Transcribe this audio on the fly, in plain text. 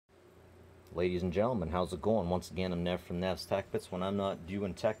Ladies and gentlemen, how's it going? Once again, I'm Nev from Nev's Tech Bits. When I'm not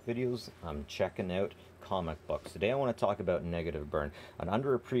doing tech videos, I'm checking out comic books. Today I want to talk about Negative Burn, an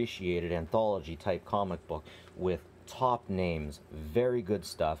underappreciated anthology type comic book with top names, very good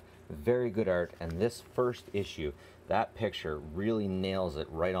stuff, very good art, and this first issue, that picture really nails it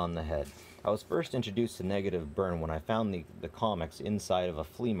right on the head. I was first introduced to Negative Burn when I found the comics inside of a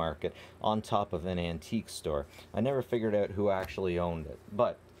flea market on top of an antique store. I never figured out who actually owned it,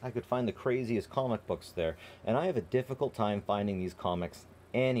 but I could find the craziest comic books there, and I have a difficult time finding these comics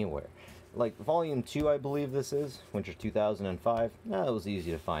anywhere. Like Volume 2, I believe this is, Winter 2005, it was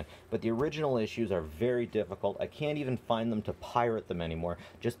easy to find. But the original issues are very difficult. I can't even find them to pirate them anymore,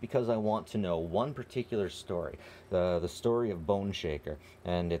 just because I want to know one particular story, the story of Boneshaker,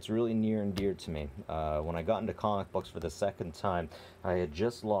 and it's really near and dear to me. When I got into comic books for the second time, I had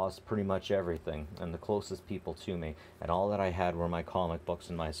just lost pretty much everything, and the closest people to me, and all that I had were my comic books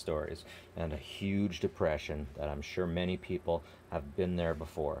and my stories, and a huge depression that I'm sure many people have been there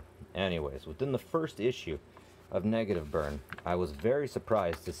before. Anyways, within the first issue of Negative Burn, I was very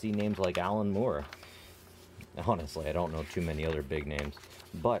surprised to see names like Alan Moore. Honestly, I don't know too many other big names,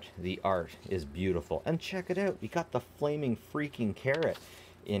 but the art is beautiful. And check it out, we got the flaming freaking carrot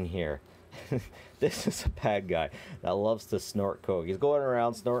in here. This is a bad guy that loves to snort coke. He's going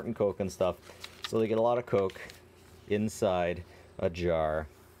around snorting coke and stuff, so they get a lot of coke inside a jar,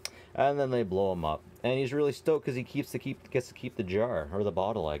 and then they blow him up. And he's really stoked because he gets to keep the jar, or the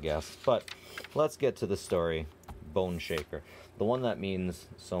bottle, I guess. But let's get to the story, Boneshaker, the one that means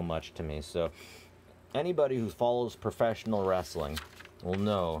so much to me. So anybody who follows professional wrestling will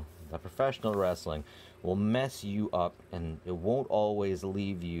know that professional wrestling will mess you up, and it won't always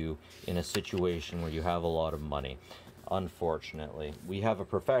leave you in a situation where you have a lot of money. Unfortunately, we have a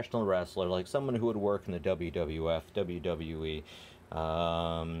professional wrestler, like someone who would work in the WWF, WWE,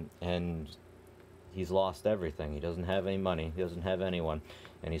 and he's lost everything. He doesn't have any money, he doesn't have anyone,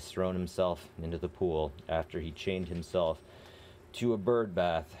 and he's thrown himself into the pool after he chained himself to a bird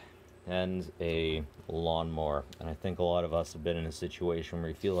bath and a lawnmower. And I think a lot of us have been in a situation where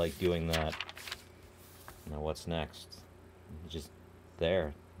we feel like doing that. Now what's next? Just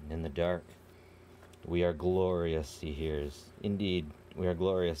there, in the dark. We are glorious, he hears. Indeed, we are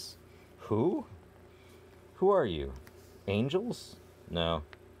glorious. Who? Who are you? Angels? No.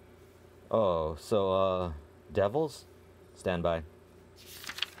 Oh, so, devils? Stand by.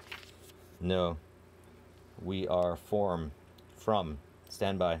 No. We are from,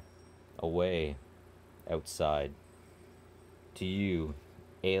 stand by, away, outside. To you,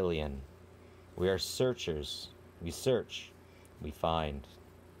 alien. We are searchers. We search. We find.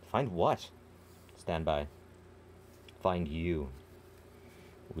 Find what? Stand by. Find you.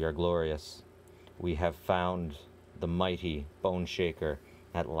 We are glorious. We have found the mighty Boneshaker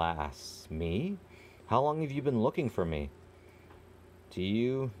at last. Me? How long have you been looking for me? To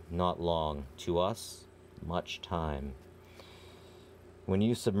you, not long. To us, much time. When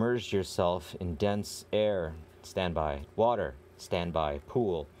you submerged yourself in dense air, stand by. Water, stand by.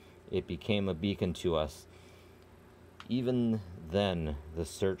 Pool, it became a beacon to us. Even then, the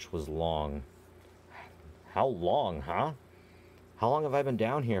search was long. How long, huh? How long have I been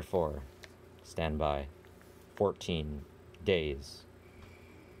down here for? Stand by. 14 days.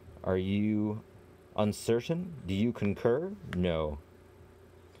 Are you uncertain? Do you concur? No.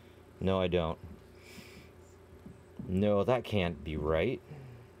 No, I don't. No, that can't be right.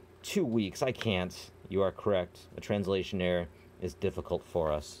 2 weeks, I can't. You are correct. A translation error is difficult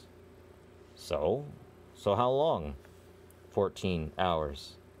for us. So how long? 14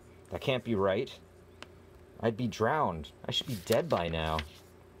 hours. That can't be right. I'd be drowned. I should be dead by now.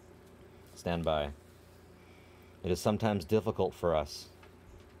 Stand by. It is sometimes difficult for us.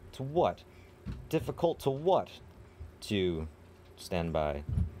 To what? Difficult to what? To stand by.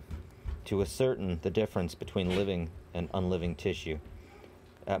 To ascertain the difference between living and unliving tissue.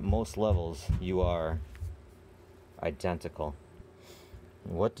 At most levels, you are identical.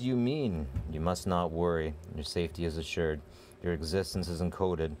 What do you mean? You must not worry. Your safety is assured. Your existence is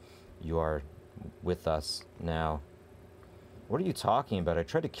encoded. You are with us now. What are you talking about? I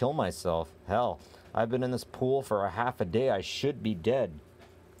tried to kill myself. Hell, I've been in this pool for a half a day. I should be dead.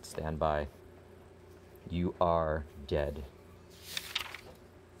 Stand by. You are dead.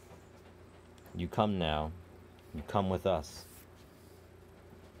 You come now. You come with us.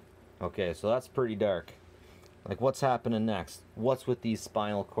 Okay, so that's pretty dark. Like, what's happening next? What's with these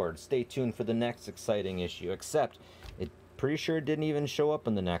spinal cords? Stay tuned for the next exciting issue. Except, it pretty sure it didn't even show up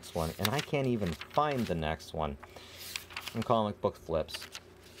in the next one. And I can't even find the next one. And comic book flips.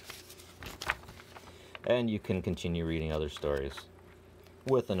 And you can continue reading other stories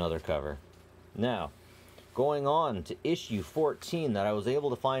with another cover. Now, going on to issue 14 that I was able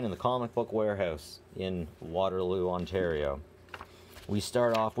to find in the comic book warehouse in Waterloo, Ontario. We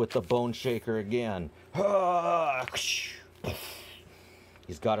start off with the Boneshaker again.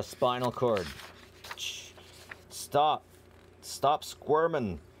 He's got a spinal cord. Stop. Stop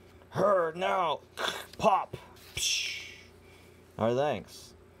squirming. Her now. Pop. Our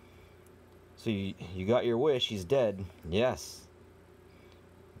thanks. So you got your wish. He's dead. Yes.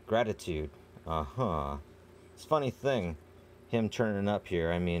 Gratitude. Uh-huh. It's a funny thing, him turning up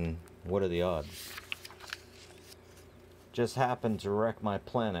here. I mean, what are the odds? Just happened to wreck my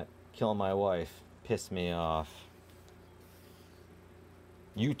planet, kill my wife, piss me off.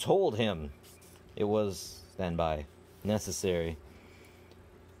 You told him it was, stand by, necessary.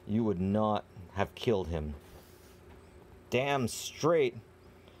 You would not have killed him. Damn straight.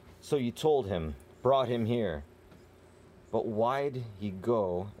 So you told him, brought him here. But why'd he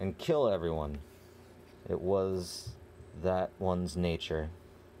go and kill everyone? It was that one's nature.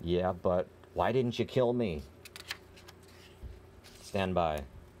 Yeah, but why didn't you kill me? Stand by.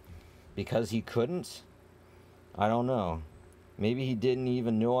 Because he couldn't? I don't know. Maybe he didn't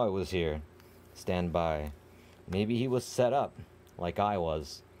even know I was here. Stand by. Maybe he was set up, like I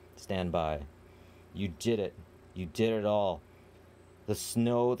was. Stand by. You did it. You did it all. The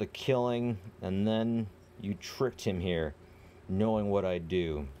snow, the killing, and then you tricked him here, knowing what I'd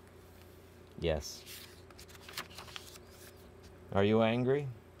do. Yes. Are you angry?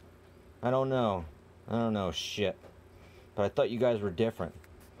 I don't know. I don't know shit. But I thought you guys were different.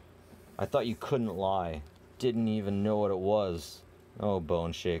 I thought you couldn't lie. Didn't even know what it was. Oh,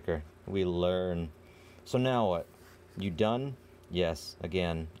 Boneshaker, we learn. So now what? You done? Yes,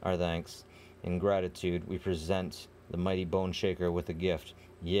 again, our thanks. In gratitude, we present the mighty Boneshaker with a gift.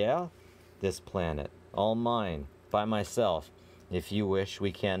 Yeah? This planet. All mine. By myself. If you wish,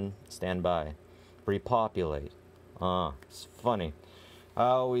 we can stand by. Repopulate. It's funny. I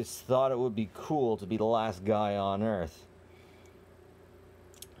always thought it would be cool to be the last guy on Earth.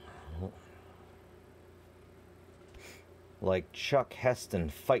 Like Chuck Heston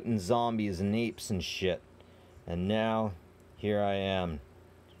fighting zombies and apes and shit. And now, here I am.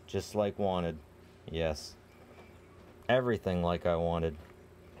 Just like wanted. Yes. Everything like I wanted.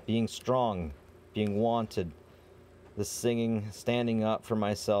 Being strong. Being wanted. The singing, standing up for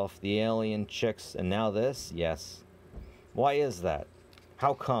myself, the alien chicks, and now this? Yes. Why is that?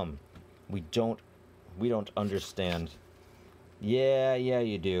 How come? We don't understand. Yeah,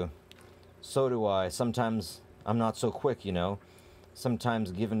 you do. So do I. Sometimes I'm not so quick, you know.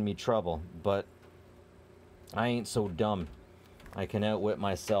 Sometimes giving me trouble, but I ain't so dumb. I can outwit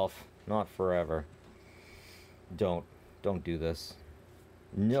myself. Not forever. Don't do this.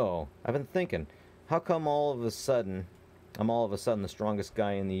 No, I've been thinking. How come I'm all of a sudden the strongest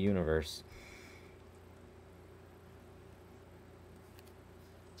guy in the universe?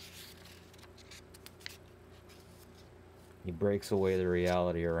 He breaks away the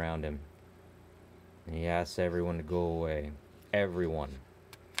reality around him. And he asks everyone to go away. Everyone.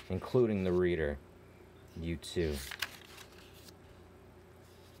 Including the reader. You too.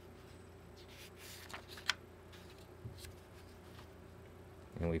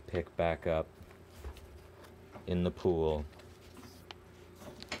 And we pick back up in the pool,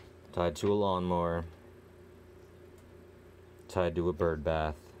 tied to a lawnmower, tied to a bird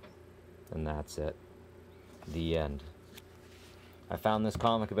bath, and that's it. The end. I found this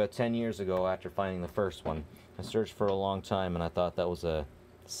comic about 10 years ago after finding the first one. I searched for a long time and I thought that was a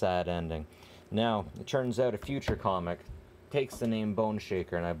sad ending. Now, it turns out a future comic takes the name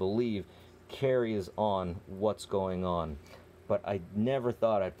Boneshaker and I believe carries on what's going on. But I never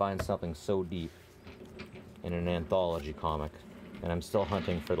thought I'd find something so deep in an anthology comic. And I'm still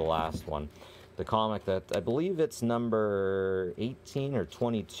hunting for the last one. The comic that, I believe it's number 18 or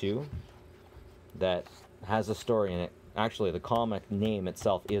 22, that has a story in it. Actually, the comic name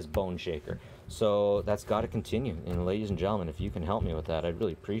itself is Boneshaker. So that's got to continue. And ladies and gentlemen, if you can help me with that, I'd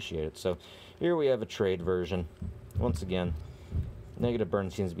really appreciate it. So here we have a trade version. Once again, negative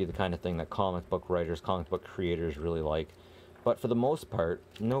burn seems to be the kind of thing that comic book writers, comic book creators really like. But for the most part,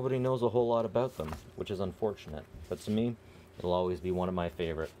 nobody knows a whole lot about them, which is unfortunate. But to me, it'll always be one of my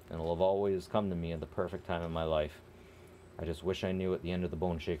favorite, and it'll have always come to me at the perfect time in my life. I just wish I knew what the end of the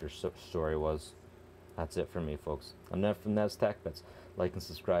Boneshaker story was. That's it for me, folks. I'm Nev from Nev's Tech Bits. Like and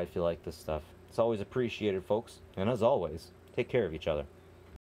subscribe if you like this stuff. It's always appreciated, folks. And as always, take care of each other.